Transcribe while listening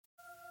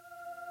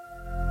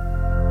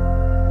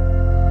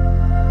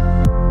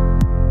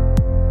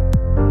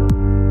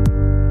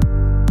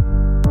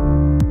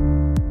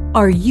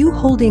Are you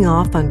holding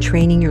off on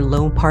training your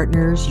loan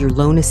partners, your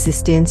loan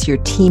assistants, your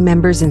team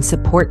members, and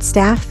support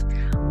staff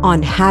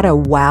on how to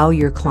wow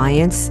your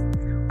clients?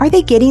 Are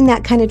they getting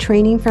that kind of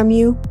training from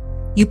you?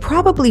 You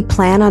probably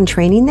plan on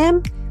training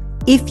them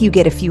if you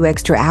get a few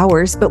extra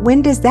hours, but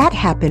when does that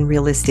happen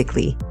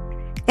realistically?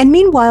 And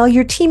meanwhile,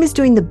 your team is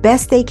doing the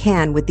best they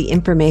can with the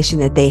information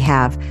that they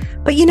have.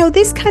 But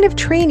this kind of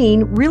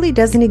training really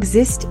doesn't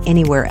exist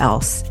anywhere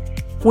else.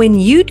 When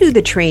you do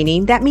the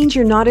training, that means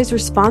you're not as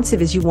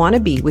responsive as you want to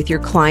be with your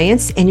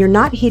clients, and you're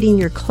not hitting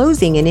your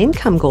closing and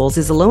income goals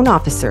as a loan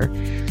officer.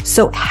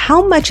 So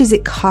how much is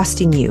it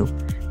costing you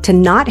to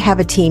not have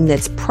a team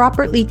that's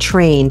properly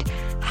trained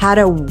how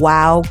to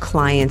wow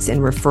clients and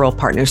referral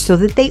partners so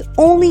that they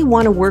only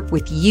want to work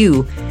with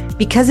you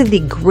because of the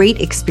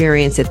great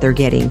experience that they're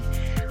getting?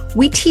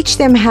 We teach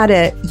them how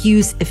to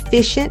use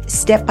efficient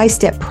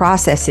step-by-step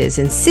processes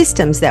and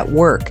systems that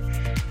work,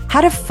 how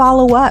to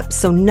follow up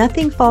so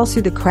nothing falls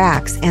through the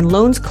cracks and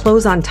loans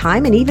close on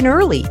time and even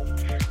early,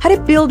 how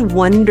to build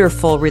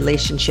wonderful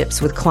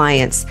relationships with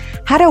clients,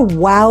 how to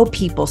wow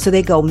people so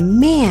they go,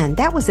 man,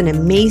 that was an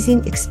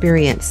amazing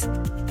experience.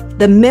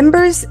 The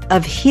members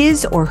of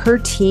his or her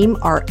team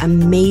are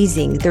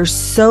amazing. They're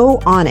so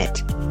on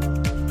it.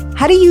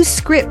 How to use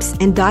scripts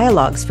and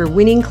dialogues for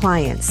winning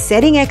clients,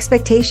 setting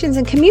expectations,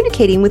 and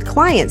communicating with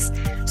clients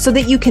so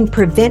that you can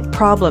prevent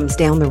problems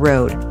down the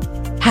road.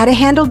 How to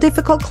handle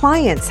difficult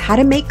clients, how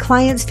to make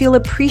clients feel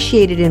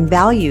appreciated and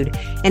valued,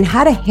 and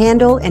how to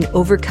handle and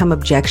overcome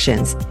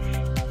objections.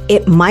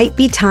 It might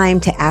be time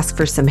to ask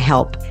for some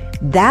help.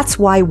 That's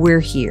why we're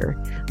here.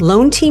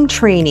 Loan Team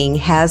Training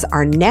has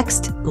our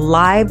next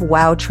live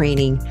WOW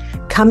training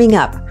coming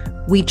up.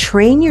 We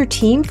train your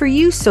team for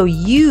you so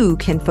you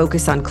can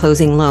focus on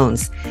closing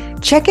loans.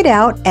 Check it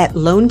out at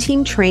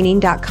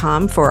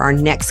loanteamtraining.com for our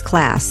next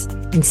class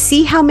and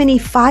see how many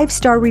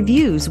 5-star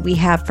reviews we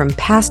have from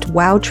past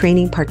WOW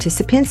training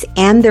participants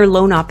and their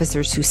loan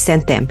officers who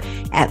sent them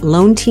at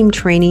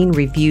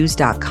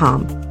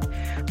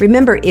loanteamtrainingreviews.com.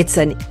 Remember, it's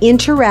an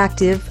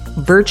interactive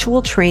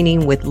virtual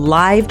training with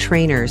live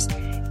trainers,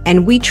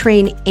 and we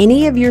train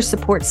any of your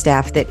support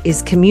staff that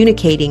is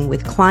communicating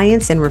with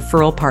clients and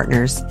referral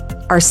partners.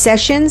 Our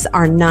sessions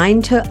are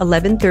 9 to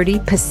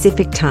 11:30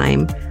 Pacific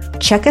time.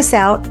 Check us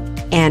out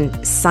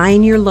and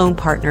sign your loan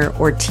partner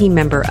or team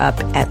member up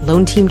at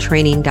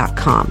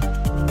loanteamtraining.com.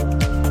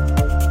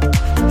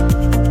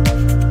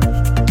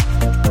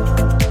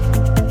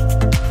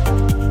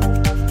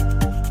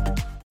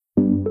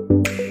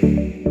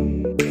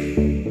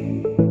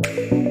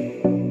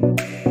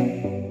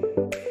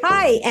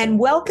 Hi, and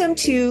welcome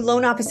to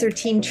Loan Officer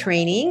Team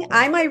Training.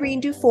 I'm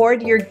Irene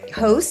Duford, your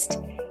host,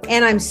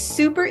 and I'm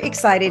super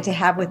excited to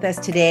have with us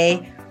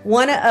today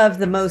one of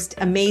the most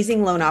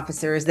amazing loan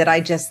officers that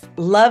I just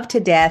love to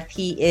death.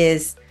 He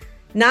is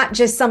not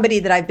just somebody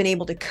that I've been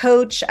able to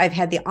coach. I've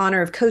had the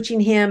honor of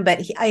coaching him,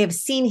 but I have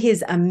seen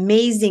his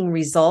amazing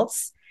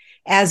results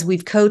as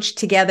we've coached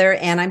together.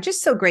 And I'm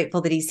just so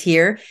grateful that he's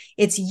here.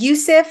 It's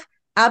Youssef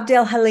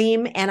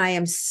Abdelhalim. And I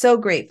am so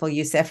grateful,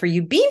 Youssef, for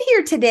you being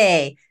here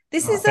today.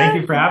 Thank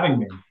you for having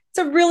me. It's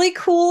a really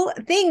cool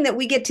thing that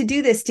we get to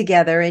do this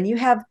together. And you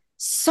have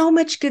so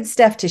much good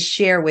stuff to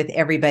share with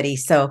everybody.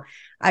 So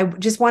I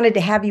just wanted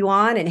to have you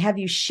on and have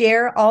you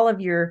share all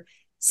of your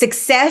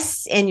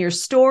success and your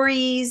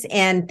stories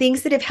and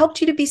things that have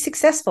helped you to be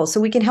successful so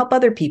we can help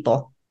other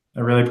people. I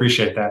really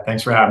appreciate that.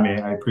 Thanks for having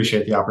me. I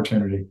appreciate the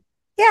opportunity.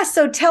 Yeah.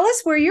 So tell us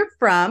where you're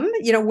from,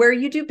 where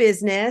you do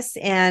business,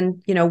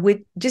 and,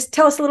 just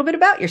tell us a little bit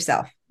about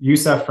yourself.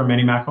 Youssef from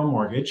Mac Home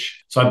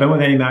Mortgage. So I've been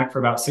with Mac for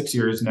about 6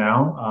 years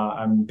now.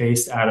 I'm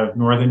based out of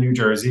northern New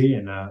Jersey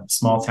in a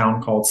small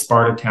town called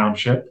Sparta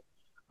Township.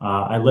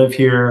 I live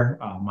here.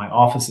 My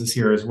office is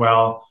here as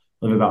well.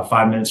 I live about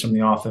 5 minutes from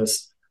the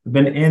office. I've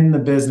been in the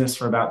business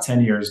for about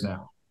 10 years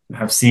now. I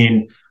have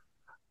seen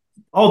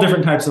all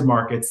different types of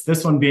markets,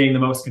 this one being the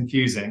most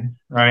confusing,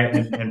 right?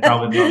 And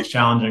probably the most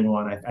challenging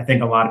one. I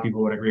think a lot of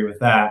people would agree with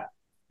that.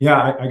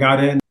 Yeah, I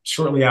got in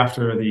shortly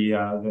after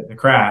the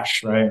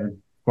crash, right? Or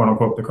quote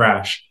unquote, the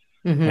crash.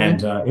 Mm-hmm.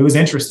 And it was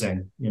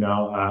interesting.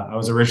 I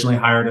was originally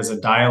hired as a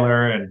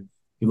dialer, and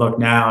you look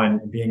now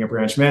and being a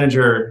branch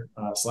manager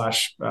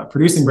slash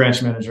producing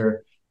branch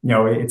manager,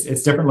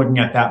 it's different looking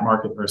at that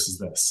market versus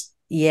this.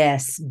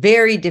 Yes,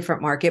 very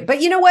different market.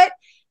 But you know what?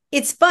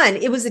 It's fun.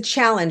 It was a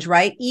challenge,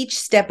 right? Each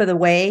step of the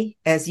way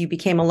as you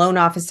became a loan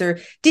officer.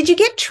 Did you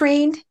get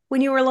trained when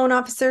you were a loan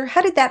officer?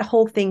 How did that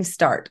whole thing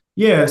start?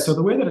 Yeah. So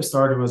the way that it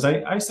started was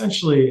I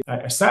essentially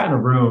sat in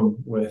a room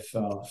with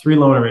 3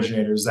 loan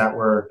originators that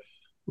were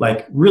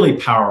like really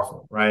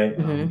powerful, right?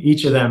 Mm-hmm.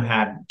 Each of them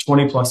had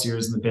 20 plus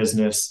years in the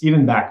business.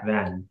 Even back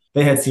then,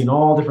 they had seen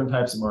all different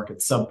types of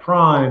markets.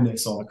 Subprime, they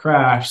saw the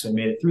crash, they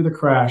made it through the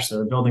crash, they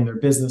were building their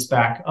business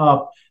back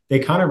up. They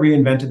kind of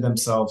reinvented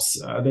themselves.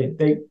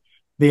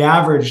 The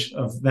average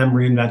of them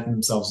reinventing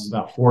themselves is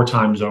about 4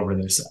 times over,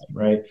 they said,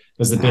 right?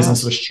 Because the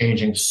business was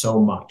changing so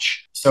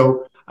much.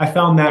 So I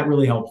found that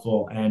really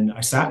helpful. And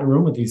I sat in a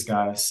room with these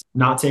guys,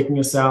 not taking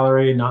a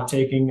salary, not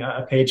taking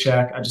a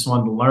paycheck. I just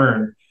wanted to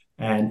learn.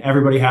 and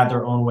everybody had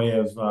their own way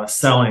of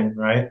selling,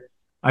 right?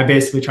 I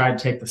basically tried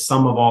to take the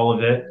sum of all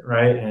of it,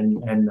 right,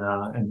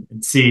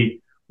 and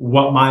see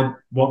what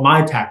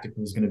my tactic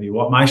was going to be,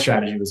 what my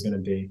strategy was going to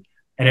be.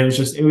 And it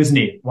was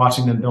neat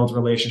watching them build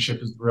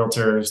relationships with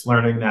realtors,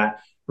 learning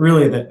that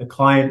really that the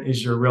client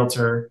is your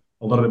realtor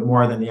a little bit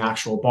more than the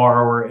actual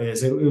borrower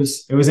is. It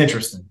was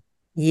interesting.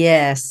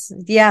 Yes.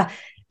 Yeah.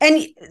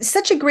 And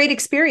such a great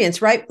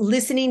experience, right?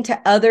 Listening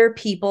to other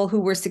people who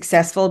were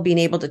successful, being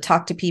able to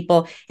talk to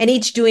people and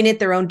each doing it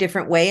their own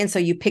different way. And so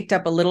you picked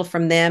up a little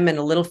from them and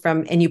a little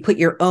from, and you put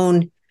your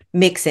own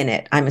mix in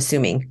it, I'm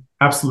assuming.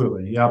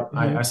 Absolutely. Yep.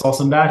 Mhm. I saw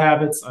some bad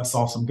habits. I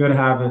saw some good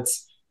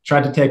habits.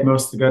 Tried to take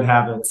most of the good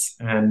habits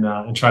and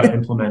try to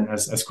implement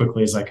as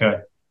quickly as I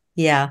could.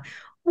 Yeah.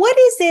 What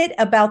is it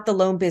about the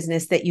loan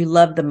business that you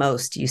love the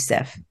most,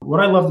 Youssef? What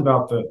I loved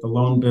about the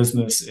loan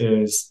business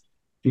is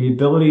the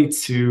ability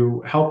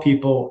to help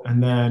people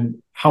and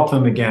then help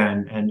them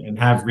again and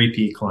have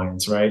repeat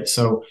clients, right?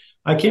 So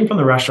I came from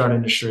the restaurant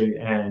industry,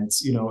 and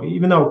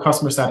even though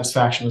customer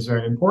satisfaction was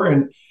very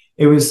important,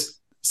 it was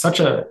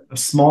such a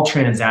small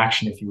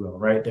transaction, if you will,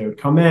 right? They would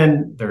come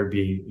in, there'd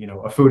be,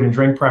 a food and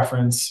drink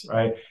preference,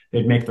 right?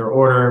 They'd make their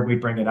order, we'd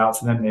bring it out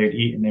to them, they would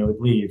eat and they would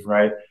leave,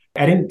 right?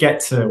 I didn't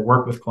get to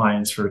work with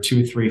clients for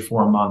 2, 3,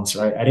 4 months,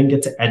 right? I didn't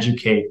get to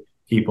educate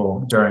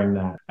people during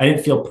that. I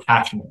didn't feel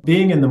passionate.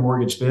 Being in the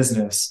mortgage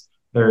business,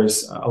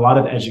 there's a lot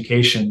of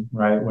education,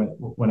 right?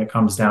 When it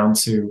comes down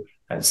to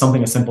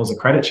something as simple as a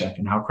credit check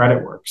and how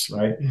credit works,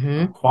 right?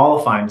 Mm-hmm.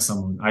 Qualifying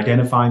someone,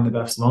 identifying the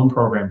best loan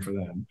program for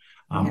them,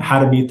 how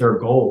to meet their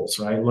goals,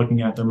 right?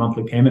 Looking at their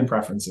monthly payment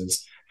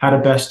preferences, how to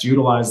best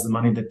utilize the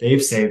money that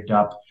they've saved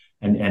up,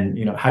 and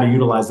how to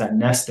utilize that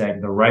nest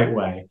egg the right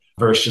way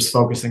versus just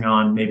focusing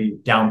on maybe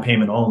down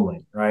payment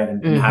only, right?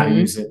 And how to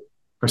use it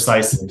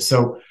precisely.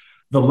 So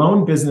the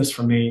loan business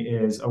for me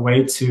is a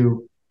way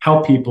to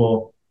help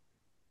people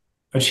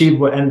achieve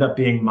what ended up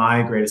being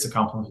my greatest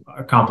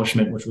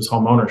accomplishment, which was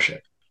home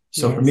ownership.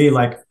 So for me,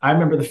 like, I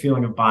remember the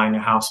feeling of buying a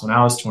house when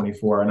I was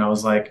 24, and I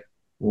was like,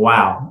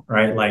 wow,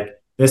 right? Like,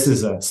 this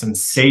is a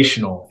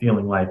sensational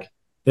feeling. Like,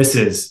 this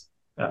is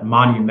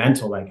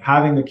monumental. Like,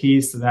 having the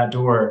keys to that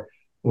door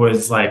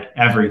was like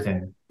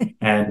everything.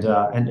 And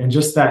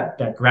just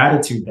that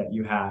gratitude that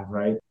you have,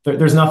 right?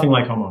 There's nothing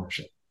like home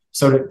ownership.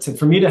 So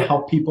for me to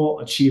help people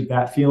achieve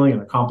that feeling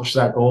and accomplish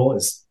that goal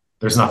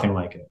there's nothing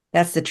like it.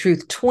 That's the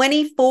truth.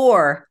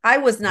 24. I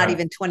was not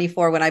even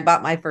 24 when I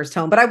bought my first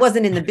home, but I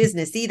wasn't in the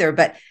business either.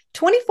 But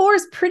 24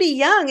 is pretty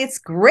young. It's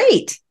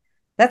great.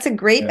 That's a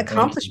great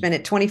accomplishment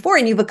at 24.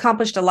 And you've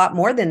accomplished a lot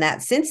more than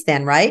that since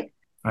then, right?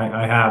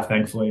 I have,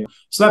 thankfully.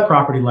 So that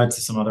property led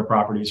to some other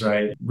properties,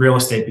 right? Real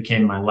estate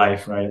became my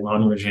life, right?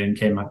 Loan originating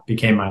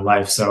became my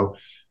life. So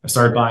I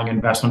started buying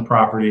investment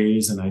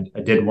properties, and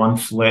I did one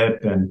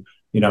flip, and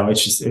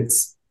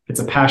it's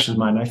a passion of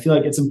mine. I feel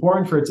like it's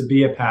important for it to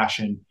be a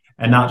passion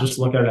and not just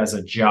look at it as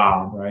a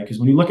job, right? Because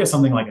when you look at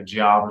something like a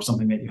job or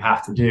something that you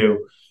have to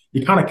do,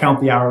 you kind of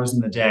count the hours in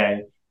the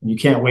day, and you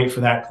can't wait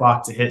for that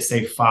clock to hit,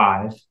 say,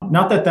 5.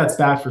 Not that that's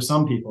bad for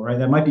some people, right?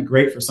 That might be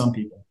great for some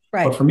people.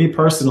 Right. But for me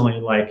personally,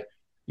 like,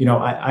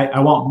 I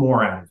want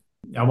more out of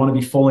it. I want to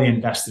be fully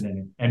invested in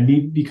it. And me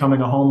becoming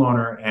a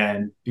homeowner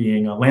and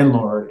being a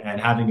landlord and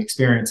having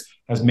experience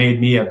has made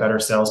me a better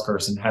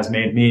salesperson, has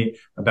made me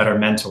a better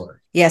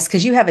mentor. Yes,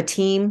 because you have a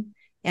team,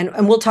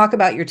 and we'll talk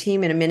about your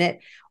team in a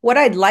minute. What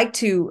I'd like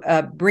to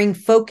bring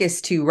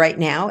focus to right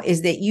now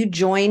is that you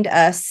joined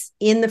us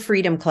in the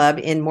Freedom Club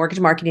in Mortgage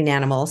Marketing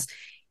Animals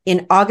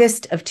in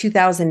August of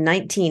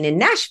 2019 in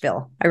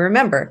Nashville. I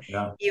remember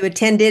you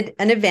attended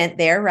an event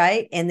there,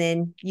 right? And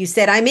then you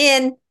said,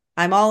 I'm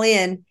all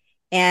in.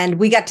 And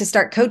we got to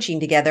start coaching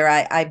together.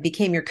 I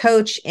became your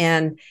coach,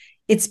 and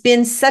it's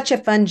been such a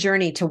fun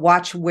journey to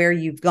watch where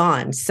you've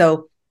gone.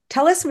 So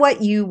tell us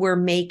what you were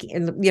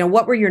making,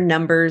 what were your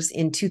numbers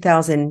in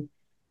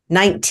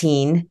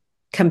 2019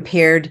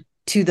 compared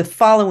to the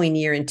following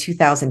year in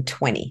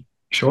 2020?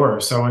 Sure.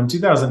 So in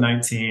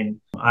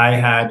 2019, I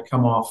had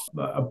come off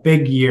a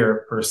big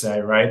year per se,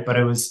 right? But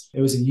it was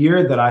a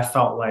year that I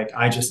felt like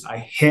I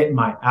hit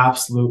my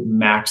absolute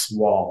max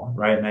wall,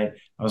 right? And I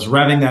was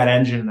revving that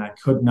engine, and I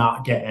could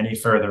not get any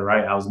further,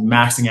 right? I was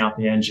maxing out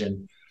the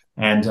engine.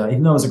 And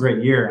even though it was a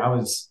great year, I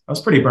was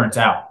pretty burnt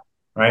out,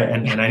 right?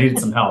 And I needed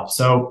some help.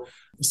 So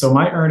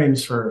my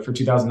earnings for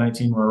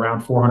 2019 were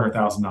around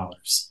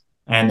 $400,000.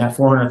 And that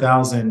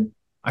 400,000,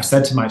 I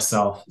said to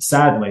myself,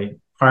 sadly,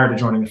 prior to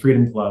joining the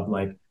Freedom Club,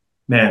 like,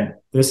 man,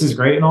 this is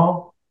great and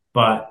all,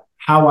 but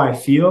how I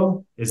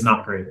feel is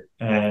not great.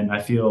 And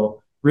I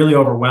feel really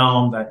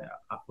overwhelmed. I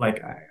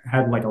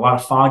had like a lot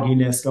of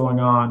fogginess going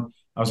on.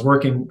 I was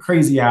working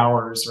crazy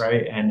hours,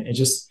 right? And it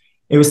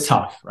was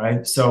tough,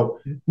 right? So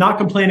not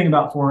complaining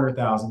about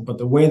 400,000, but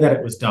the way that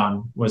it was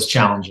done was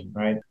challenging,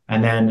 right?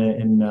 And then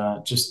in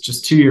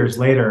just 2 years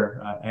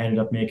later, I ended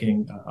up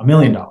making $1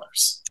 million,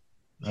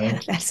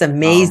 right? That's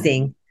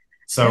amazing.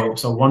 So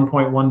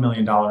 $1.1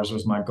 million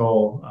was my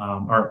goal,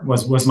 or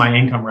was my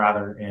income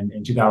rather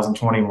in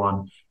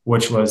 2021,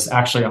 which was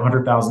actually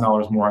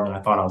 $100,000 more than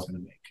I thought I was going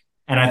to make.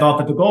 And I thought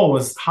that the goal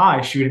was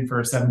high, shooting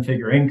for a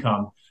seven-figure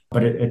income,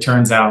 but it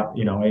turns out,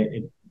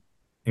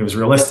 it was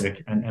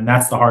realistic. And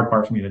that's the hard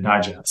part for me to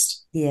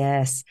digest.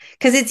 Yes.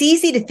 Because it's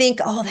easy to think,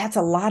 oh, that's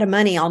a lot of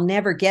money. I'll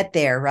never get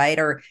there. Right.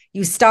 Or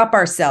you stop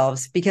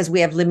ourselves because we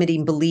have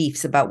limiting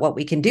beliefs about what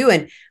we can do.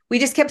 And we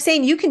just kept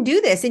saying, you can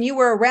do this. And you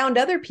were around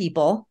other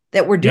people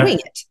that were doing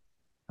it.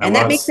 And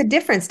that makes a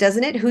difference,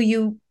 doesn't it? Who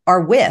you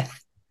are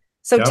with.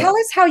 So tell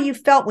us how you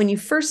felt when you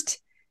first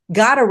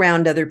got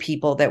around other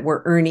people that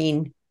were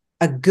earning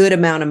a good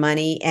amount of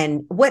money.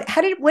 And what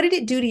did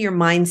it do to your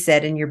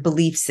mindset and your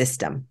belief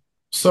system?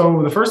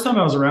 So the first time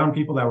I was around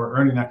people that were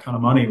earning that kind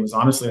of money was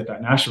honestly at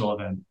that Nashville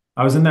event.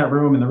 I was in that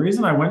room. And the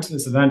reason I went to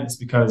this event is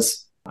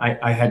because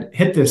I had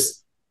hit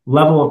this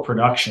level of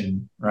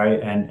production,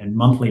 right? And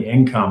monthly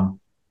income.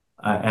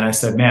 And I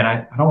said, man,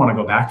 I don't want to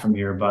go back from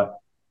here, but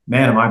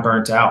man, am I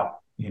burnt out,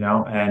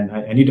 and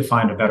I need to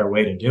find a better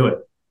way to do it.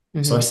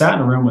 Mm-hmm. So I sat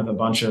in a room with a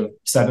bunch of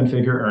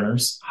seven-figure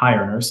earners, high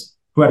earners,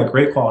 who had a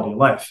great quality of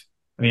life.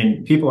 I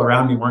mean, people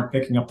around me weren't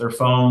picking up their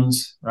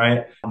phones,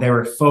 right? They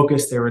were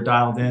focused. They were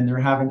dialed in. They were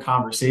having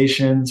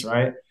conversations,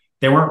 right?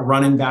 They weren't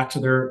running back to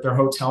their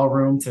hotel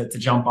room to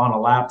jump on a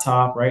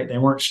laptop, right? They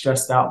weren't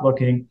stressed out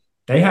looking.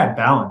 They had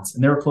balance,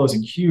 and they were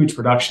closing huge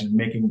production and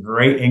making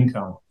great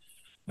income.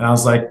 And I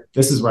was like,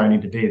 this is where I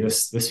need to be.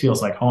 This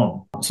feels like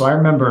home. So I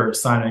remember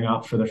signing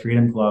up for the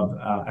Freedom Club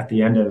at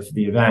the end of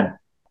the event.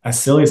 As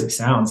silly as it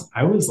sounds,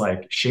 I was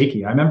like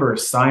shaky. I remember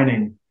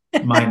signing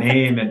my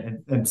name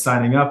and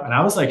signing up. And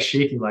I was like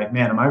shaky, like,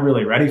 man, am I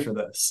really ready for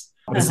this?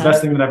 But it's the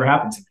best thing that ever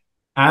happened to me.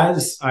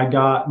 As I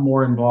got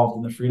more involved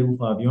in the Freedom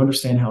Club, you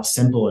understand how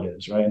simple it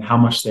is, right? And how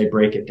much they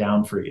break it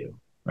down for you,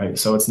 right?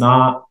 So it's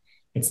not,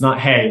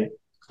 hey,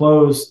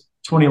 close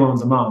 20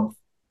 loans a month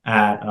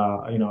at,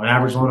 an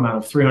average loan amount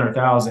of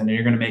 300,000 and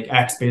you're going to make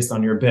X based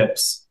on your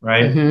BIPs,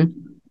 right? Mm-hmm.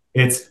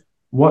 It's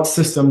what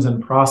systems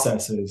and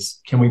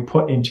processes can we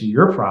put into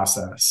your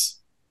process,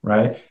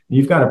 right?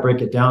 You've got to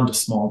break it down to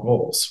small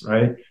goals,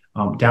 right?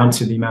 Down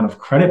to the amount of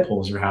credit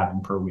pulls you're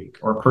having per week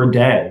or per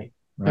day,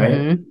 right?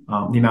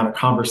 Mm-hmm. The amount of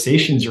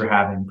conversations you're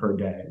having per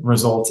day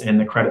results in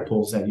the credit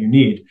pulls that you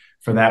need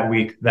for that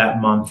week, that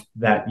month,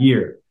 that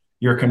year.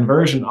 Your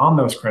conversion on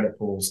those credit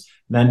pulls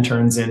then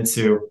turns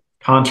into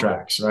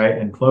contracts, right?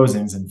 And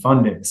closings and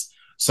fundings.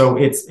 So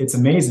it's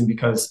amazing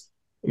because,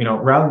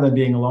 rather than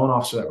being a loan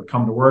officer that would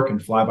come to work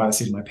and fly by the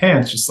seat of my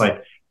pants, just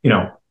like,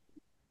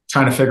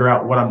 trying to figure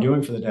out what I'm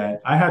doing for the day,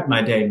 I had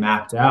my day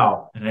mapped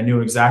out and I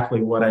knew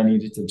exactly what I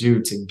needed to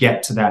do to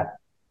get to that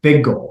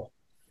big goal.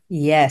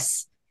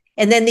 Yes.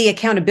 And then the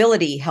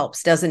accountability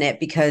helps, doesn't it?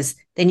 Because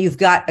then you've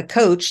got a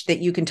coach that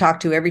you can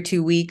talk to every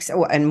 2 weeks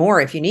and more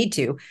if you need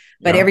to,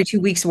 but every 2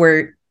 weeks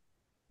where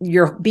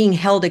you're being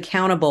held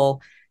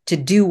accountable to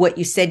do what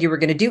you said you were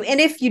going to do.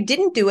 And if you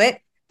didn't do it,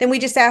 then we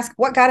just ask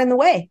what got in the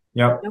way.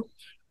 Yep,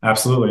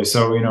 absolutely.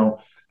 So,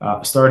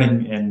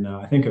 starting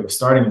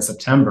in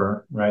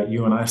September, right?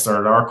 You and I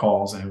started our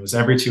calls and it was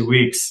every 2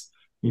 weeks.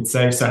 You'd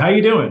say, so how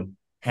you doing?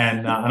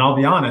 And I'll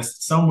be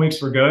honest, some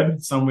weeks were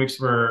good. Some weeks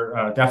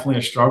were definitely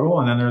a struggle.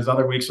 And then there's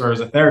other weeks where it was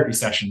a therapy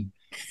session,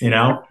 and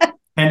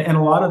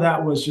a lot of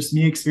that was just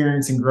me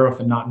experiencing growth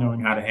and not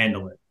knowing how to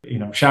handle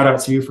it. Shout out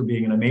to you for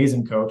being an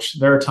amazing coach.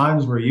 There are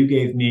times where you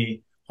gave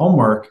me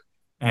homework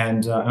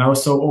and I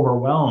was so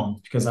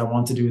overwhelmed because I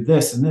want to do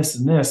this and this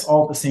and this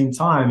all at the same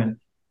time. And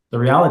the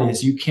reality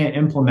is you can't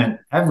implement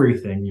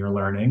everything you're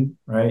learning,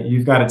 right?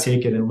 You've got to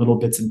take it in little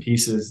bits and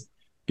pieces,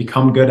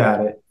 become good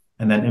at it,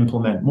 and then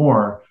implement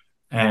more.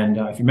 And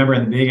if you remember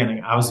in the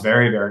beginning, I was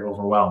very, very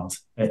overwhelmed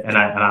and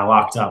I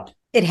locked up.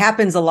 It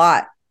happens a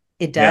lot.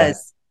 It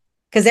does.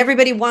 Because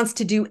everybody wants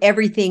to do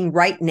everything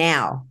right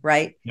now,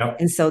 right? Yep.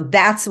 And so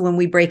that's when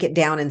we break it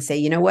down and say,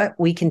 you know what?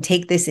 We can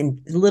take this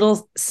in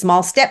little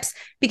small steps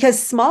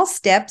because small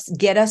steps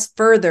get us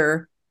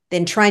further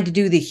than trying to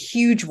do the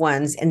huge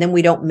ones. And then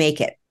we don't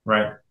make it.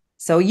 Right.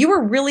 So you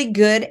were really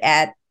good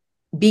at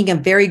being a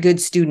very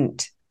good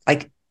student.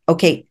 Like,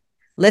 okay,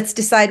 let's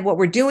decide what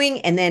we're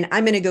doing. And then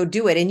I'm going to go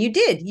do it. And you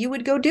did. You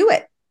would go do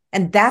it.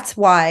 And that's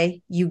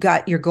why you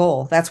got your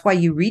goal. That's why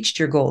you reached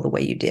your goal the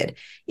way you did.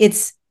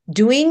 It's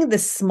doing the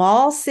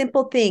small,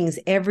 simple things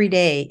every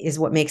day is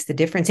what makes the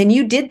difference. And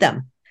you did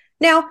them.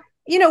 Now,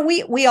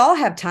 we all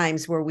have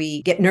times where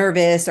we get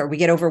nervous or we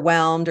get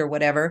overwhelmed or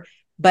whatever,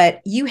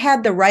 but you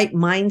had the right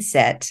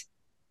mindset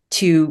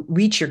to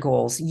reach your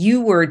goals.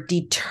 You were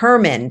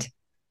determined.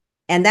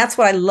 And that's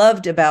what I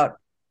loved about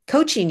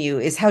coaching you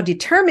is how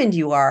determined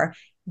you are,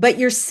 but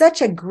you're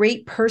such a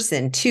great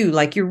person too.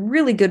 Like you're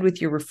really good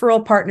with your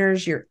referral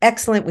partners. You're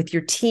excellent with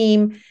your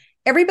team.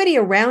 Everybody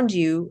around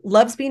you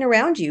loves being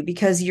around you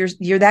because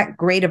you're that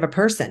great of a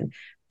person,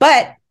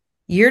 but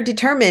you're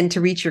determined to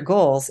reach your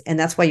goals. And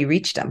that's why you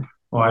reached them.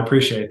 Well, I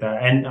appreciate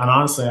that. And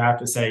honestly, I have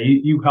to say,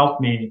 you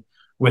helped me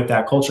with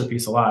that culture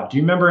piece a lot. Do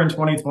you remember in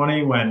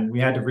 2020 when we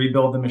had to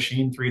rebuild the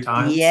machine 3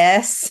 times?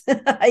 Yes,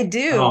 I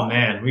do. Oh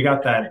man, we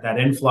got that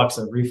influx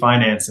of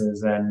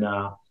refinances. And,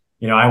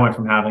 I went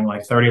from having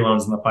like 30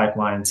 loans in the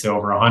pipeline to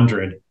over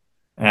 100.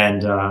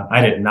 And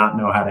I did not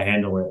know how to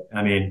handle it.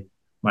 I mean,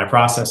 My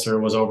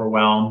processor was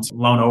overwhelmed.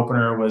 Loan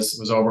opener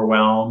was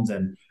overwhelmed,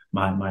 and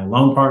my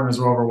loan partners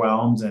were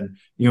overwhelmed. And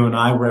you and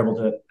I were able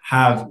to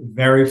have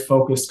very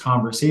focused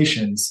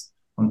conversations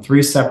on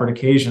three separate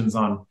occasions.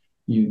 On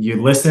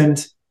you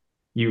listened,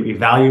 you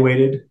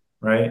evaluated,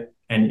 right?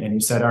 And you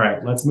said, all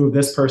right, let's move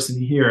this person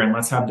here and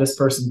let's have this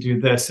person do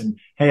this. And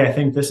hey, I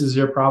think this is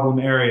your problem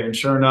area. And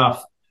sure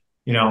enough,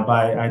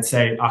 by I'd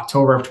say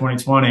October of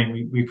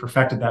 2020, we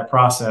perfected that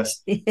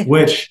process,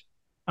 which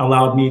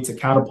allowed me to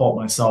catapult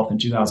myself in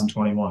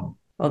 2021.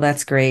 Well,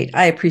 that's great.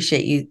 I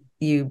appreciate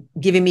you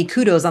giving me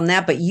kudos on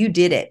that, but you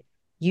did it.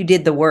 You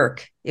did the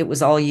work. It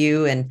was all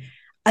you. And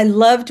I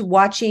loved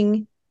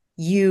watching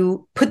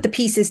you put the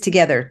pieces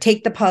together,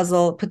 take the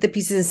puzzle, put the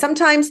pieces. And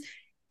sometimes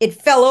it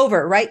fell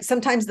over, right?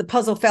 Sometimes the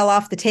puzzle fell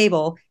off the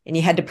table and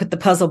you had to put the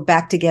puzzle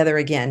back together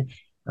again.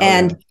 Oh,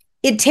 and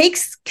it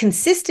takes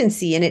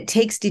consistency and it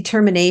takes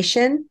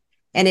determination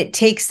and it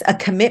takes a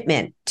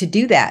commitment to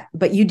do that,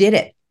 but you did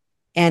it.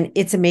 And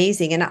it's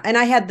amazing. And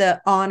I had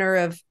the honor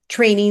of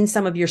training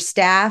some of your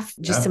staff,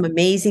 just some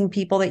amazing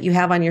people that you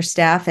have on your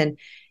staff. And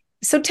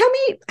so tell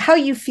me how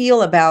you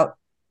feel about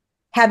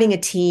having a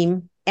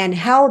team and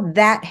how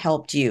that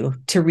helped you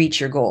to reach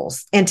your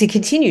goals and to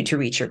continue to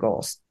reach your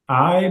goals.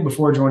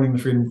 Before joining the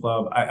Freedom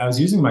Club, I was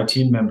using my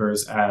team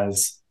members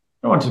as,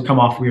 I don't want to come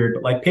off weird,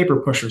 but like paper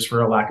pushers,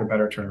 for a lack of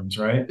better terms,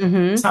 right?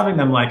 Mm-hmm. Just having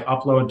them like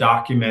upload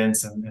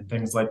documents and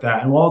things like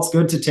that. And while it's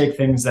good to take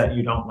things that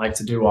you don't like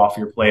to do off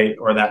your plate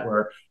or that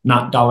were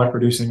not dollar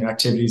producing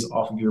activities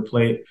off of your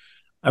plate,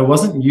 I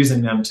wasn't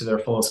using them to their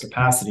fullest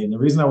capacity. And the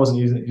reason I wasn't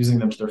using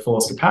them to their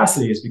fullest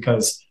capacity is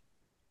because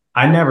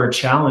I never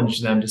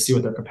challenged them to see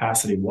what their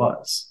capacity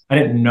was. I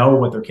didn't know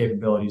what their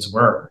capabilities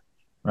were,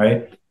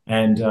 right?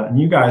 And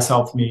you guys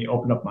helped me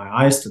open up my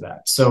eyes to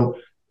that. So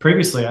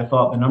previously, I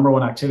thought the number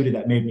one activity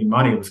that made me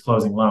money was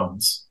closing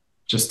loans.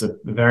 Just a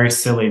very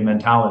silly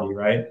mentality,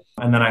 right?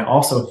 And then I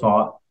also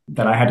thought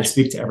that I had to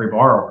speak to every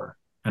borrower.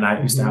 And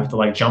I used to have to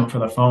like jump for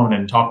the phone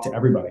and talk to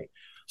everybody.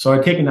 So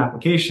I'd take an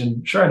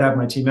application, sure, I'd have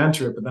my team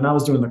enter it, but then I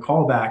was doing the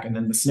callback and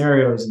then the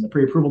scenarios and the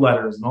pre-approval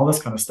letters and all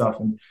this kind of stuff.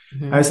 And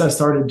as I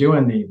started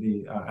doing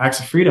the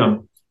acts of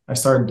freedom, I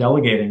started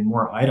delegating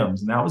more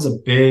items. And that was a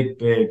big,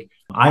 big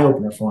eye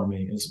opener for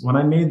me, is when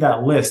I made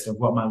that list of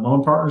what my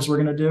loan partners were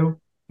going to do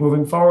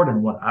moving forward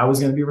and what I was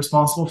going to be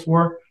responsible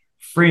for,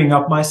 freeing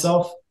up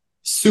myself,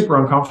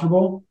 super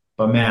uncomfortable,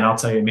 but man, I'll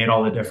tell you, it made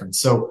all the difference.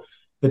 So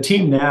the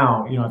team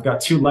now, I've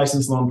got 2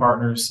 licensed loan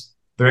partners.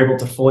 They're able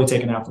to fully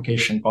take an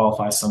application,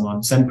 qualify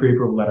someone, send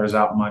pre-approval letters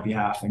out on my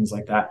behalf, things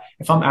like that.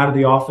 If I'm out of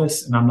the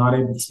office and I'm not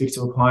able to speak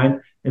to a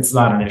client, it's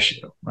not an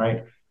issue,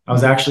 right? I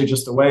was actually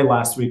just away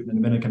last week in the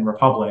Dominican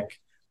Republic.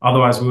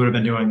 Otherwise, we would have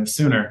been doing this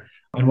sooner.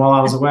 And while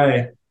I was away,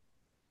 I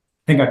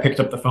think I picked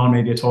up the phone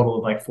maybe a total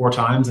of like 4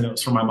 times, and it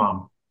was from my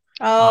mom.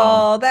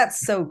 Oh,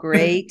 that's so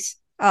great.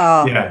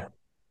 Oh, yeah.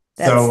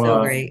 That's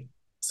so great.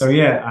 So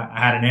yeah, I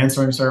had an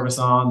answering service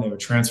on. They would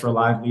transfer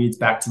live leads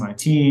back to my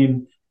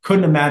team.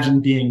 Couldn't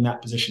imagine being in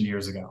that position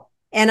years ago.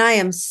 And I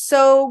am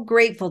so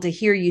grateful to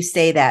hear you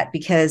say that,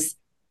 because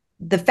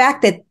the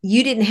fact that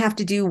you didn't have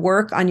to do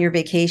work on your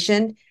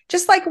vacation,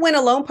 just like when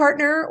a loan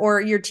partner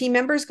or your team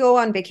members go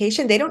on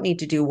vacation, they don't need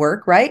to do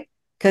work, right?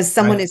 Because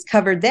someone has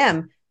covered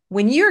them.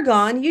 When you're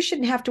gone, you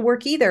shouldn't have to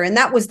work either. And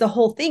that was the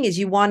whole thing, is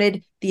you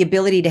wanted the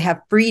ability to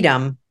have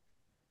freedom,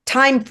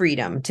 time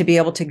freedom, to be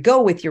able to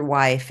go with your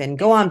wife and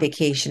go on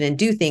vacation and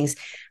do things,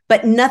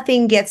 but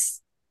nothing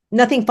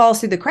falls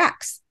through the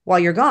cracks while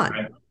you're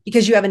gone,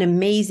 because you have an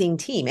amazing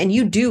team, and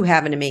you do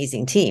have an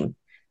amazing team.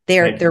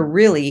 They're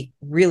really,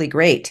 really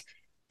great.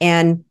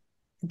 And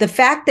the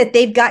fact that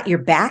they've got your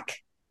back,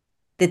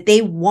 that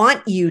they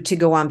want you to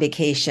go on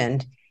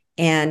vacation,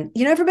 and,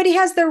 everybody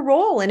has their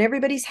role and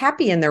everybody's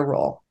happy in their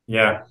role.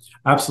 Yeah,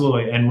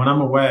 absolutely. And when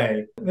I'm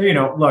away,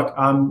 look,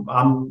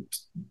 I'm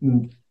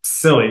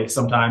silly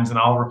sometimes, and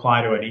I'll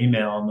reply to an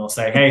email and they'll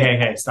say,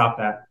 hey, stop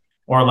that.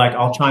 Or like,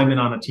 I'll chime in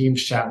on a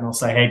Teams chat and they'll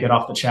say, hey, get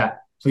off the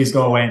chat. Please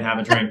go away and have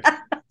a drink.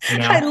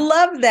 I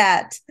love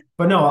that.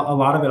 But no, a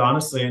lot of it,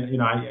 honestly,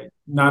 and, I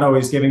not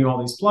always giving you all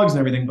these plugs and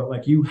everything, but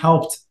like, you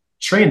helped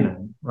train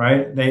them,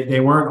 right? They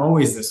weren't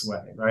always this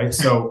way, right?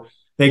 So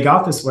they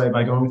got this way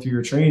by going through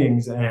your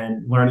trainings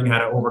and learning how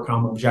to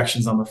overcome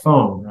objections on the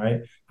phone,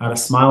 right? How to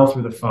smile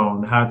through the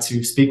phone, how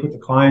to speak with the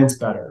clients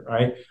better,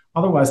 right?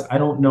 Otherwise, I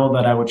don't know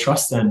that I would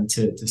trust them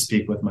to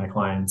speak with my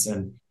clients.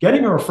 And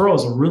getting a referral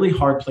is a really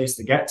hard place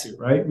to get to,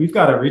 right? We've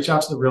got to reach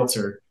out to the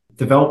realtor,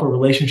 develop a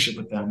relationship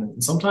with them.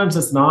 And sometimes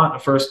it's not a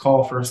first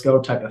call, first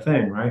go type of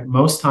thing, right?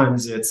 Most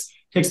times it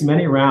takes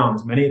many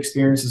rounds, many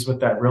experiences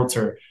with that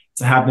realtor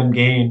to have them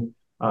gain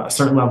a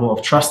certain level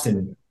of trust in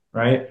you,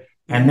 right?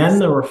 And then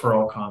the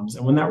referral comes.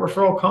 And when that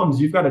referral comes,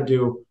 you've got to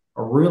do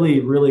a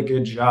really, really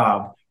good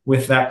job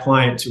with that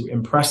client to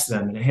impress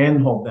them and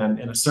handhold them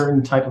in a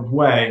certain type of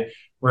way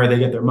where they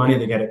get their money,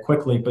 they get it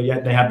quickly, but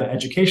yet they have the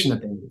education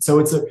that they need. So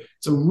it's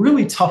a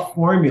really tough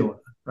formula,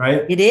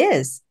 right? It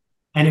is.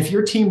 And if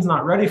your team's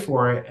not ready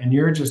for it and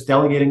you're just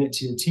delegating it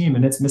to your team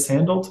and it's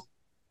mishandled,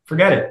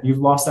 forget it. You've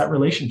lost that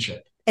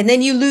relationship. And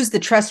then you lose the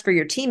trust for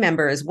your team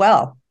member as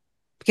well.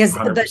 because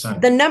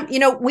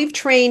 100%. we've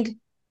trained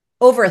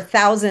over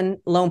 1,000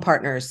 loan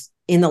partners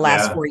in the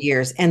last 4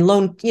 years, and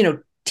loan,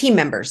 team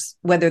members,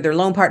 whether they're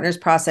loan partners,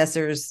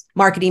 processors,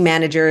 marketing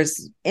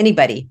managers,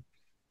 anybody.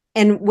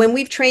 And when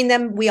we've trained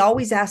them, we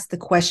always ask the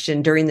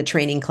question during the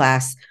training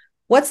class,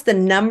 what's the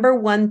number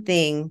one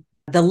thing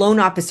the loan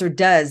officer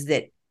does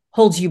that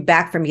holds you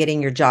back from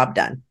getting your job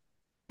done?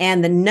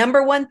 And the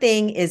number one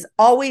thing is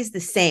always the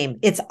same.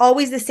 It's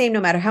always the same, no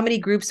matter how many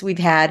groups we've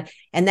had.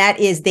 And that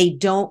is they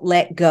don't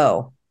let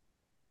go.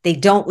 They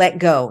don't let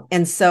go.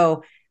 And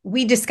so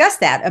we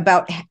discussed that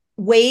about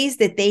ways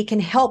that they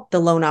can help the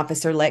loan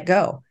officer let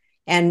go.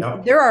 And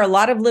there are a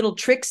lot of little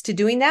tricks to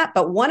doing that.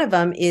 But one of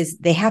them is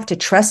they have to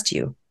trust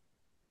you.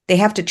 They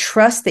have to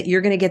trust that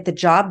you're going to get the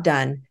job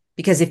done,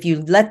 because if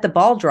you let the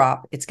ball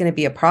drop, it's going to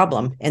be a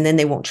problem. And then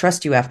they won't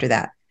trust you after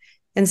that.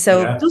 And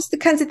so those are the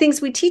kinds of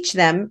things we teach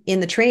them in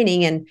the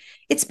training. And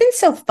it's been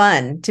so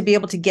fun to be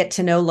able to get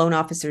to know loan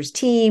officers'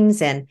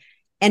 teams and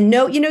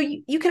know,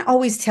 you can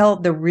always tell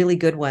the really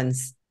good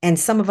ones. And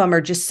some of them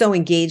are just so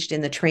engaged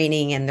in the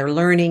training, and they're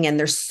learning and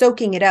they're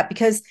soaking it up.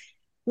 Because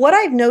what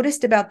I've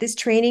noticed about this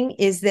training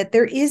is that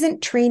there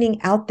isn't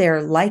training out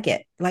there like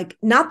it. Like,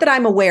 not that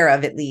I'm aware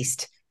of, at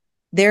least.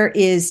 There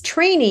is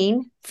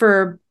training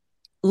for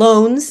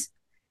loans,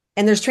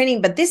 and there's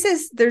training, but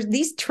there's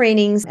these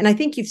trainings, and I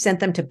think you've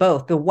sent them to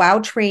both. The WOW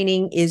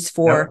training is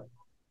for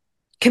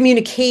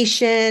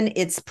communication,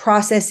 it's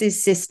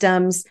processes,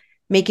 systems,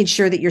 making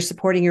sure that you're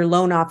supporting your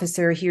loan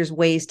officer. Here's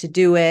ways to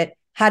do it,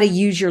 how to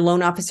use your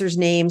loan officer's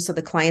name so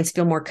the clients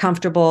feel more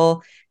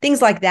comfortable,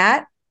 things like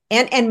that.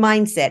 And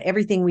mindset.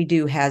 Everything we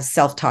do has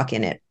self-talk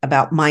in it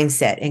about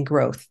mindset and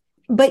growth.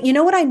 But you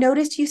know what I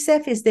noticed,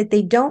 Youssef, is that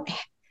they don't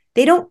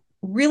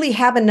really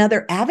have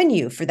another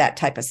avenue for that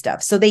type of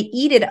stuff. So they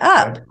eat it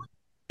up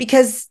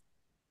because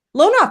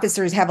loan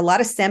officers have a lot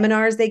of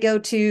seminars they go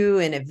to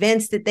and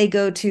events that they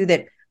go to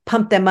that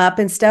pump them up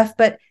and stuff.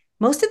 But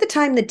most of the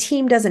time, the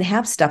team doesn't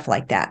have stuff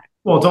like that.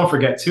 Well, don't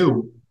forget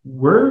too,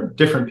 we're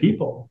different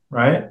people,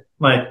 right?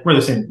 Like, we're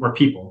the same, we're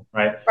people,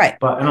 right? Right.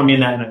 But I don't mean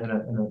that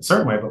in a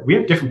certain way, but we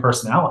have different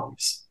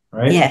personalities,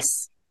 right?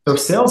 Yes. So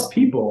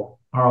salespeople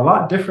are a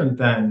lot different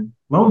than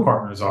loan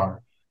partners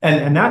are.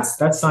 And that's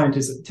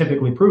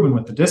scientifically proven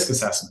with the DISC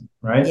assessment,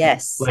 right?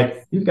 Yes.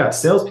 Like, you've got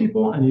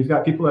salespeople and you've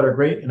got people that are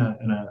great in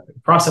a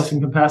processing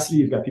capacity.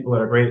 You've got people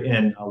that are great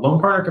in a loan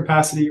partner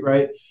capacity,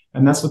 right?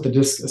 And that's what the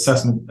DISC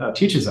assessment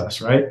teaches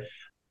us, right?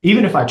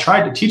 Even if I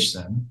tried to teach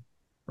them,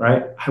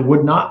 right, I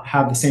would not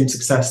have the same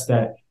success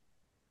that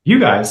you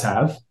guys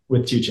have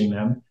with teaching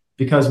them,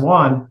 because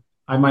one,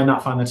 I might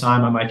not find the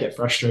time. I might get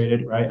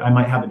frustrated, right? I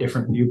might have a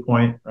different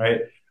viewpoint,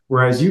 right?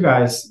 Whereas you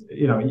guys,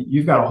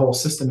 you've got a whole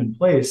system in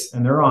place,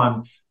 and they're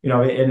on,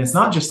 and it's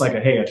not just like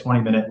a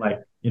 20-minute,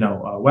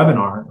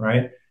 webinar,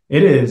 right?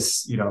 It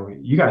is,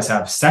 you guys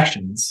have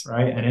sessions,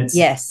 right? And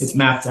it's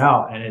mapped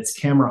out, and it's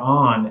camera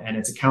on, and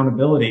it's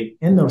accountability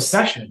in those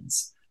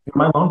sessions.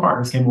 My loan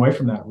partners came away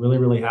from that really,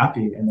 really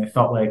happy, and they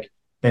felt like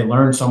they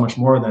learned so much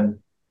more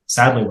than,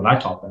 sadly, what I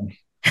taught them.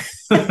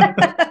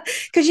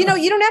 Because you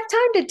don't have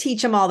time to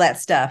teach them all that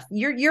stuff.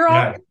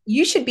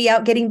 You should be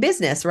out getting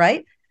business,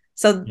 right?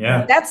 So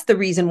that's the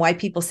reason why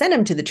people send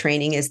them to the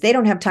training, is they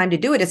don't have time to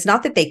do it. It's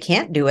not that they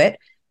can't do it,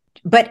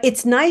 but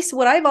it's nice.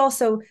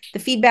 The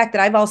feedback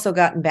that I've also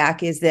gotten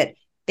back is that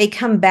they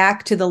come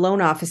back to the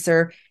loan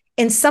officer,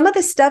 and some of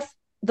the stuff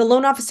the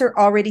loan officer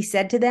already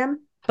said to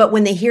them, but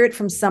when they hear it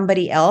from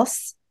somebody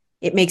else,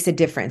 it makes a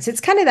difference. It's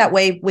kind of that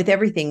way with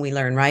everything we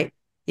learn, right?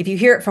 If you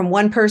hear it from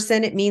one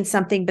person, it means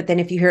something, but then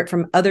if you hear it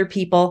from other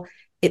people,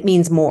 it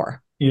means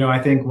more. I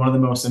think one of the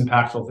most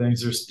impactful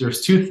things,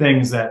 there's two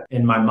things that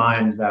in my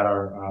mind that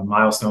are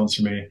milestones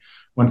for me.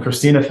 When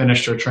Christina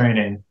finished her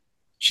training,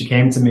 she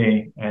came to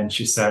me and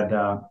she said,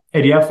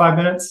 hey, do you have 5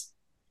 minutes?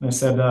 And I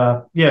said,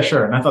 yeah,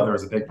 sure. And I thought there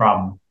was a big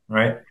problem,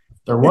 right?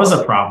 There was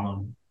a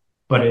problem,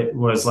 but it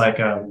was like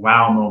a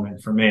wow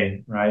moment for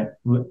me, right?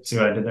 See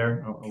what I did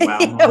there? A wow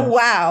moment.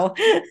 Wow.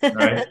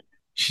 Right?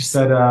 She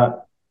said,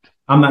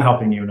 I'm not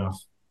helping you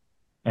enough.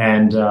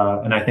 And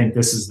I think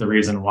this is the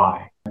reason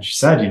why. And she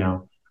said,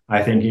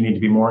 I think you need to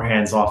be more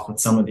hands off with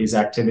some of these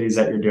activities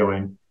that you're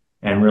doing,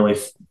 and really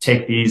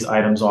take these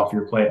items off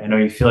your plate. I know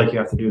you feel like you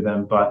have to do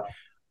them, but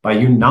by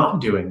you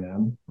not doing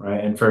them,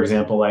 right? And for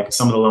example, like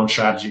some of the loan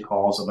strategy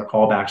calls or the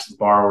callbacks to the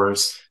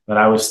borrowers that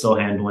I was still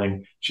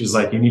handling, she's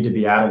like, you need to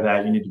be out of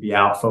that. You need to be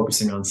out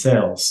focusing on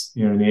sales.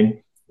 You know what I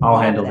mean? I'll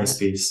handle this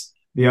piece.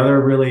 The other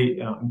really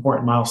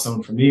important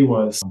milestone for me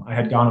was I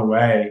had gone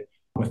away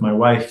with my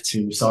wife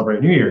to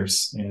celebrate New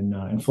Year's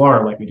in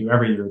Florida, like we do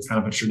every year. It's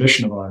kind of a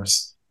tradition of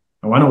ours.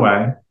 I went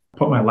away,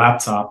 put my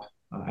laptop,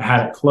 I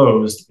had it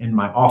closed in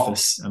my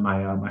office in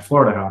my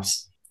Florida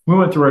house. We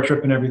went through our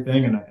trip and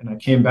everything, and I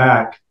came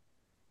back,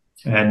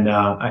 and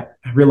I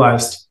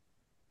realized,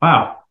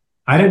 wow,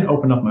 I didn't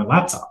open up my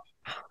laptop.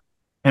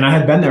 And I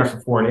had been there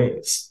for 4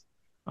 days.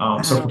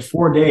 So for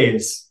 4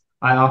 days,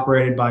 I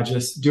operated by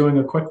just doing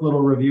a quick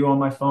little review on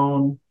my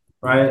phone,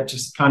 right?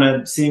 Just kind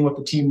of seeing what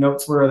the team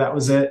notes were. That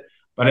was it.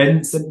 but I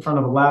didn't sit in front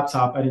of a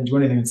laptop. I didn't do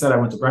anything. Instead, I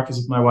went to breakfast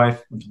with my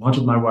wife, went to lunch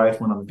with my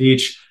wife, went on the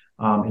beach,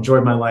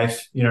 enjoyed my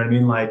life. You know what I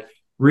mean? Like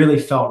really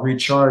felt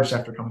recharged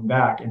after coming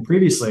back. And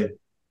previously,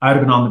 I'd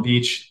have been on the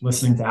beach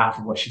listening to half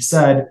of what she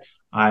said.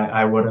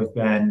 I would have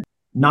been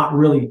not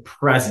really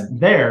present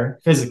there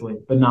physically,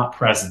 but not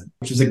present,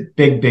 which is a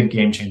big, big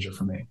game changer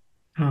for me.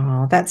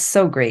 Oh, that's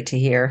so great to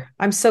hear.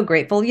 I'm so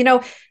grateful.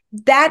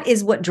 That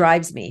is what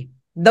drives me.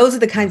 Those are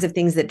the kinds of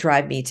things that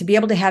drive me, to be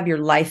able to have your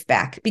life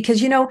back.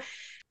 Because,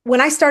 when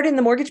I started in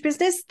the mortgage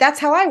business, that's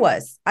how I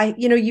was.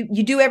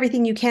 You do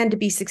everything you can to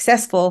be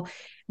successful,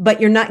 but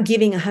you're not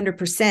giving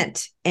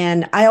 100%.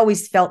 And I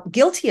always felt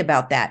guilty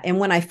about that. And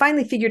when I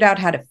finally figured out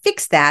how to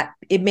fix that,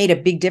 it made a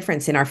big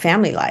difference in our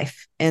family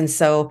life. And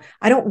so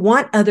I don't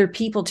want other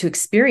people to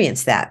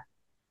experience that.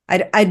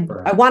 I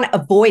want to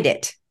avoid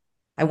it.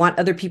 I want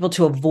other people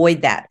to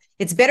avoid that.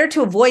 It's better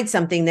to avoid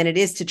something than it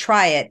is to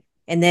try it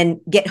and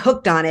then get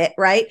hooked on it,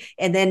 right?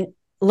 And then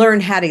learn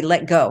how to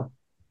let go.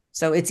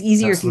 So it's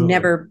easier if you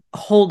never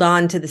hold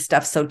on to the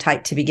stuff so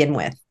tight to begin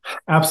with.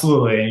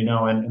 Absolutely.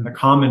 And the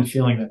common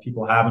feeling that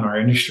people have in our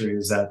industry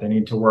is that they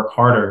need to work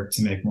harder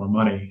to make more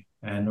money.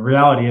 And the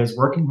reality is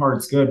working hard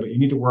is good, but you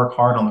need to work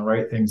hard on the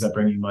right things that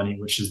bring you money,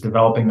 which is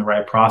developing the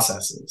right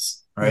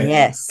processes, right?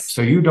 Yes.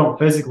 So you don't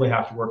physically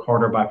have to work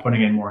harder by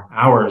putting in more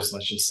hours,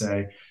 let's just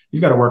say.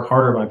 You've got to work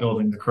harder by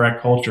building the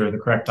correct culture, the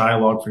correct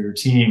dialogue for your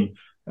team,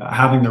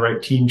 having the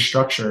right team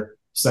structure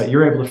so that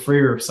you're able to free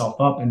yourself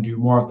up and do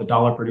more of the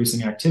dollar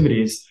producing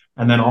activities,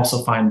 and then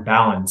also find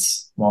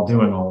balance while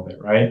doing all of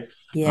it, right?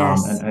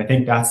 Yes. And I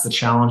think that's the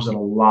challenge that a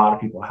lot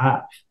of people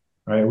have,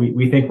 right?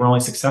 We think we're only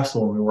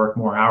successful when we work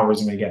more hours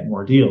and we get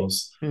more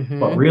deals. Mm-hmm.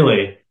 But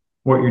really,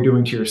 what you're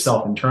doing to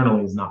yourself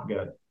internally is not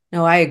good.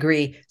 No, I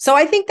agree. So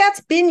I think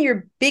that's been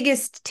your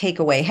biggest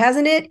takeaway,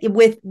 hasn't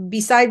it?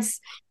 Besides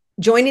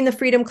joining the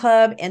Freedom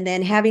Club and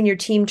then having your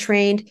team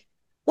trained,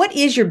 what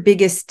is your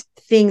biggest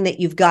thing that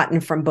you've gotten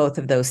from both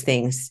of those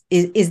things?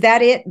 Is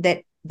that it?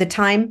 That the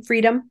time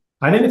freedom?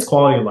 I think it's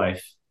quality of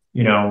life.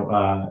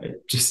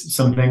 Just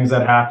some things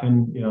that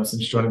happened,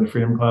 since joining the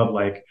Freedom Club,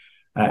 like,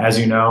 as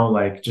you know,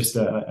 like just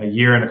a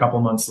year and a couple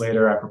of months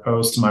later, I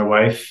proposed to my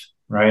wife,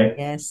 right?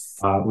 Yes.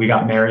 We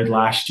got married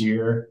last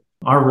year.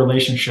 Our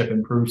relationship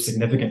improved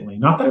significantly.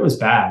 Not that it was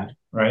bad,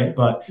 right?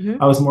 But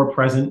I was more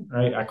present,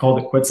 right? I called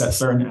it quits at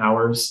certain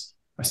hours.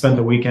 I spent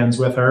the weekends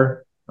with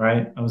her,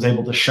 right? I was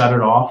able to shut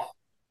it off.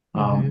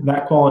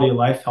 That quality of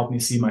life helped me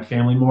see my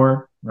family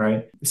more,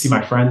 right? See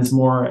my friends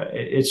more.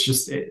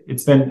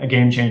 It's been a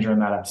game changer in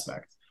that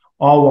aspect,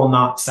 all while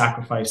not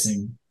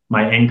sacrificing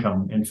my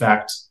income. In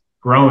fact,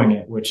 growing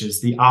it, which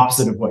is the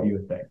opposite of what you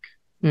would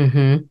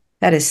think.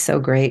 That is so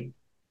great.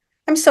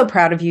 I'm so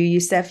proud of you,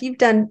 Youssef. You've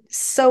done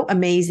so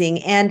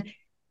amazing. And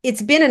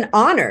it's been an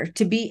honor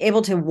to be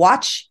able to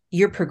watch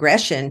your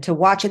progression,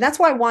 and that's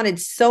why I wanted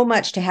so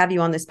much to have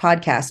you on this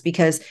podcast,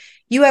 because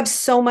you have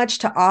so much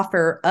to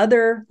offer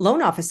other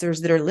loan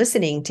officers that are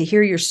listening to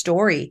hear your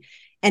story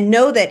and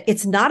know that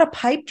it's not a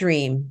pipe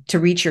dream to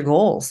reach your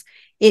goals.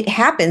 It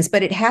happens,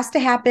 but it has to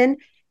happen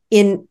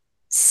in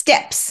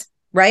steps,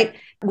 right?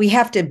 We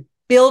have to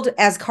build,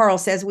 as Carl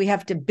says, we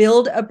have to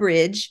build a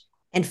bridge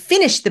and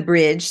finish the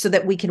bridge so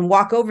that we can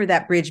walk over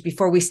that bridge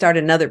before we start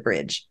another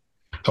bridge.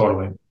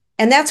 Totally.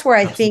 And that's where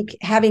I think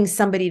having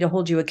somebody to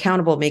hold you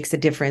accountable makes a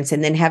difference.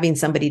 And then having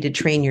somebody to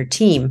train your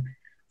team,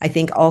 I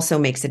think also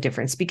makes a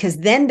difference, because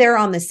then they're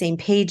on the same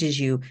page as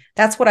you.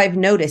 That's what I've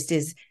noticed,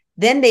 is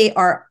then they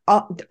are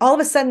all of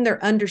a sudden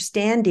they're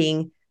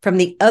understanding from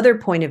the other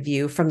point of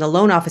view, from the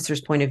loan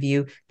officer's point of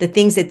view, the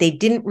things that they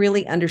didn't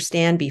really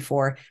understand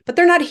before, but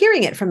they're not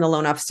hearing it from the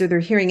loan officer. They're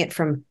hearing it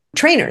from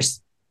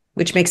trainers,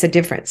 which makes a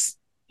difference.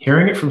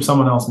 Hearing it from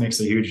someone else makes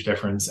a huge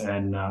difference.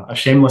 And a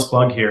shameless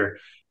plug here.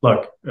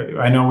 Look,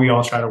 I know we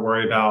all try to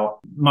worry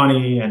about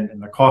money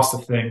and the cost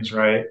of things,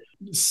 right?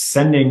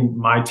 Sending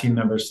my team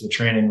members to the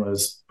training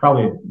was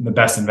probably the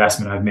best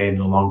investment I've made in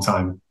a long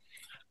time.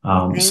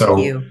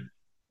 Thank you.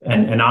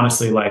 And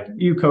honestly, like,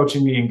 you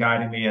coaching me and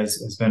guiding me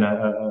has been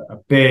a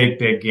big,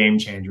 big game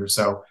changer.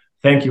 So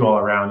thank you all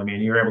around. I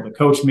mean, you're able to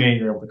coach me,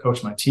 you're able to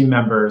coach my team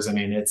members. I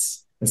mean,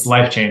 it's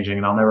life-changing,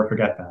 and I'll never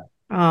forget that.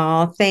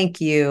 Oh,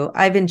 thank you.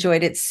 I've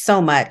enjoyed it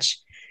so much.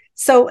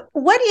 So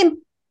what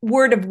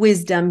word of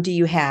wisdom do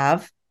you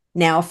have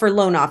now for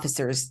loan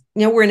officers?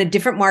 We're in a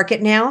different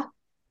market now,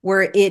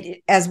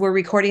 as we're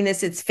recording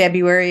this, it's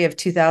February of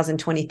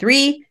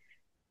 2023.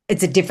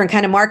 It's a different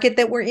kind of market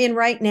that we're in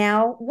right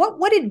now.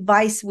 What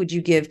advice would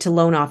you give to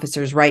loan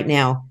officers right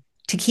now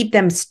to keep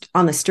them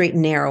on the straight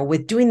and narrow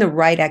with doing the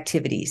right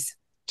activities?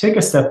 Take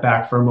a step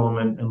back for a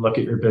moment and look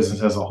at your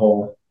business as a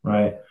whole,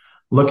 right?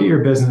 Look at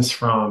your business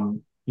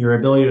from your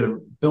ability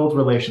to build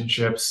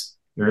relationships,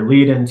 your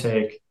lead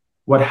intake,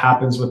 what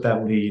happens with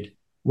that lead,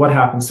 what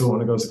happens to it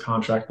when it goes to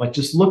contract. Like,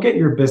 just look at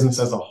your business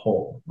as a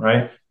whole,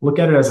 right? Look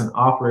at it as an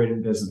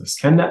operating business.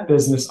 Can that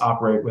business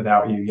operate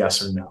without you?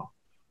 Yes or no?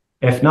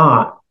 If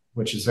not,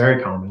 which is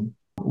very common,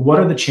 what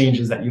are the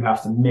changes that you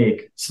have to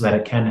make so that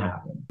it can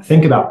happen?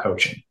 Think about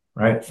coaching,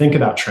 right? Think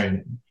about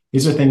training.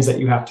 These are things that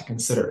you have to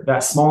consider.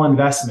 That small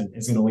investment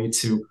is going to lead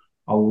to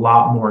a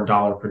lot more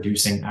dollar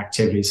producing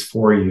activities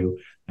for you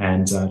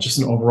and just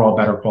an overall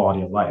better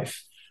quality of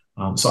life.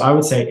 So I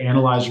would say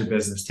analyze your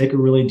business, take a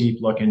really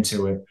deep look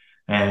into it,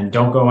 and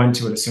don't go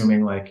into it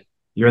assuming like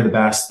you're the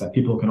best, that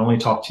people can only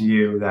talk to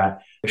you,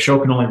 that the show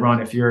can only run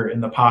if you're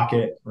in the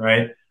pocket,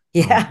 right?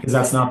 Yeah. Because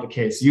that's not the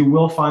case. You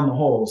will find the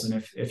holes.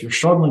 And if you're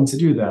struggling to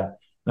do that,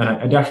 then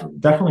I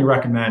definitely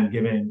recommend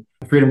giving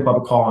the Freedom Club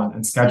a call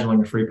and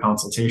scheduling a free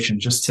consultation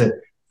just to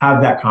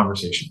have that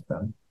conversation with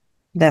them.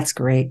 That's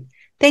great.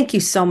 Thank you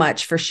so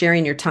much for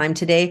sharing your time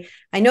today.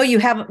 I know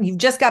you've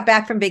just got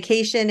back from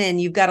vacation and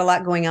you've got a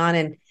lot going on,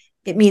 and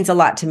it means a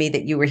lot to me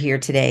that you were here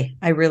today.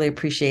 I really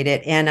appreciate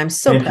it. And I'm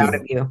so proud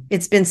of you.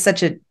 It's been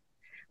such a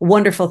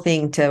wonderful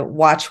thing to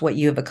watch what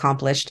you have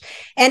accomplished,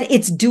 and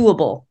it's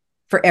doable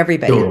for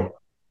everybody.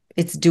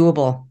 It's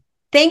doable.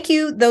 Thank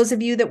you, those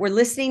of you that were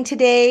listening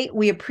today.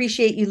 We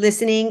appreciate you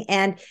listening.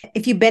 And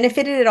if you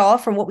benefited at all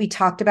from what we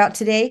talked about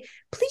today,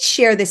 please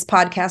share this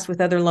podcast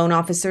with other loan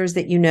officers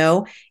that you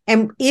know.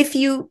 And if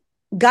you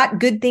got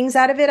good things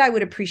out of it, I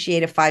would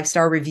appreciate a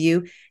 5-star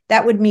review.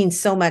 That would mean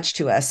so much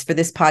to us for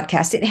this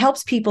podcast. It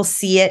helps people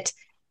see it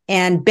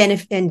and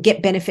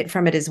get benefit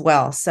from it as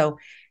well. So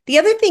the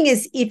other thing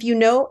is, if you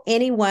know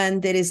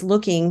anyone that is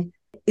looking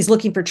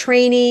for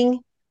training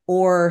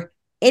or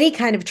any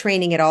kind of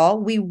training at all,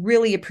 we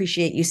really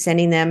appreciate you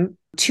sending them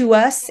to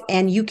us,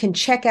 and you can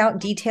check out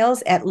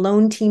details at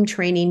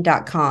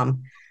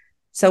loanteamtraining.com.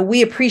 So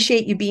we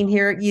appreciate you being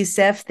here,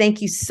 Youssef.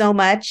 Thank you so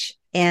much,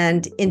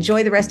 and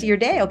enjoy the rest of your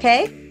day,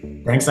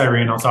 okay? Thanks,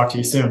 Irene. I'll talk to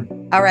you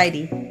soon. All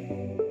righty.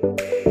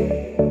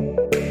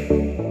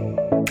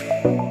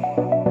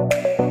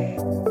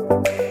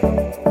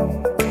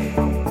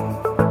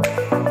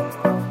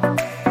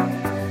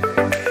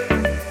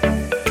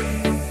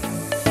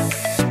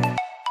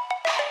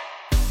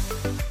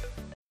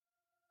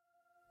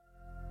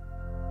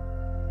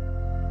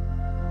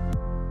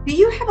 Do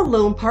you have a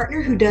loan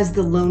partner who does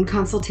the loan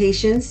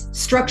consultations,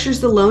 structures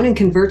the loan, and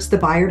converts the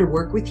buyer to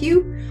work with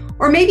you?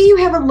 Or maybe you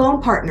have a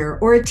loan partner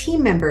or a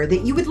team member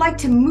that you would like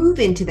to move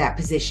into that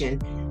position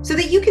so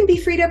that you can be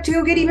freed up to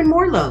go get even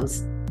more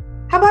loans.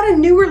 How about a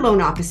newer loan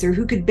officer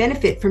who could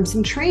benefit from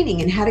some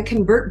training in how to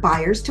convert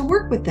buyers to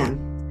work with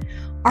them?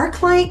 Our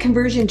client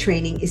conversion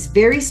training is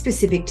very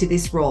specific to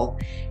this role.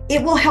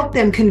 It will help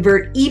them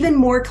convert even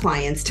more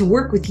clients to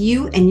work with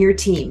you and your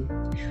team.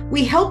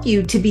 We help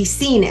you to be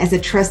seen as a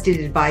trusted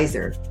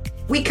advisor.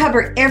 We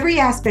cover every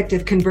aspect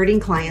of converting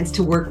clients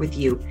to work with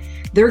you.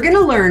 They're going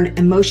to learn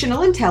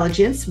emotional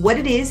intelligence, what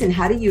it is and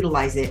how to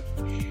utilize it.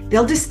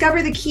 They'll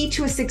discover the key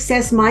to a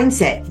success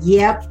mindset.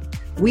 Yep,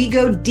 we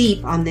go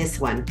deep on this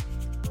one.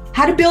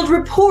 How to build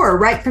rapport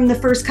right from the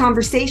first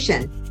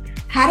conversation.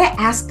 How to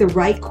ask the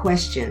right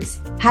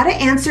questions. How to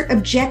answer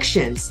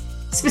objections.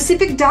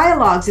 Specific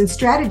dialogues and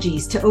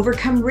strategies to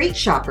overcome rate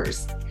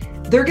shoppers.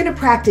 They're going to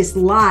practice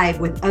live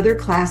with other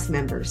class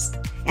members.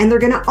 And they're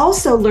going to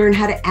also learn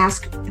how to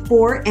ask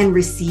for and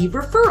receive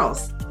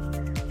referrals.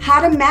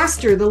 How to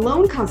master the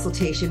loan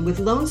consultation with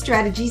loan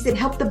strategies that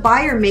help the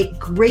buyer make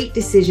great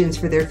decisions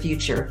for their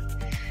future.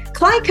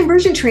 Client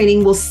conversion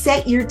training will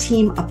set your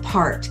team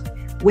apart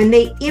when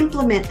they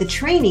implement the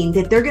training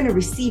that they're going to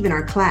receive in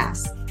our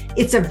class.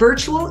 It's a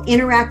virtual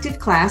interactive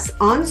class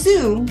on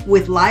Zoom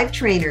with live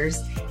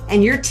trainers,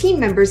 and your team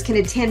members can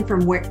attend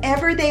from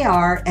wherever they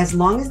are as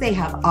long as they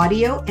have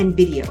audio and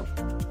video.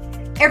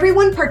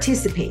 Everyone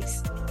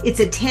participates. It's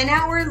a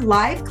 10-hour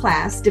live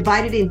class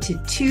divided into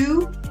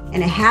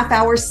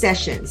 2.5-hour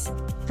sessions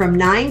from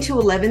 9 to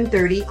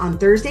 11:30 on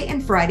Thursday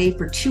and Friday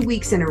for 2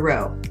 weeks in a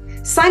row.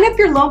 Sign up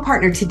your loan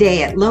partner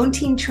today at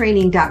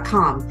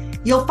loanteamtraining.com.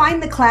 You'll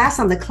find the class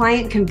on the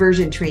Client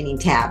Conversion Training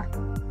tab.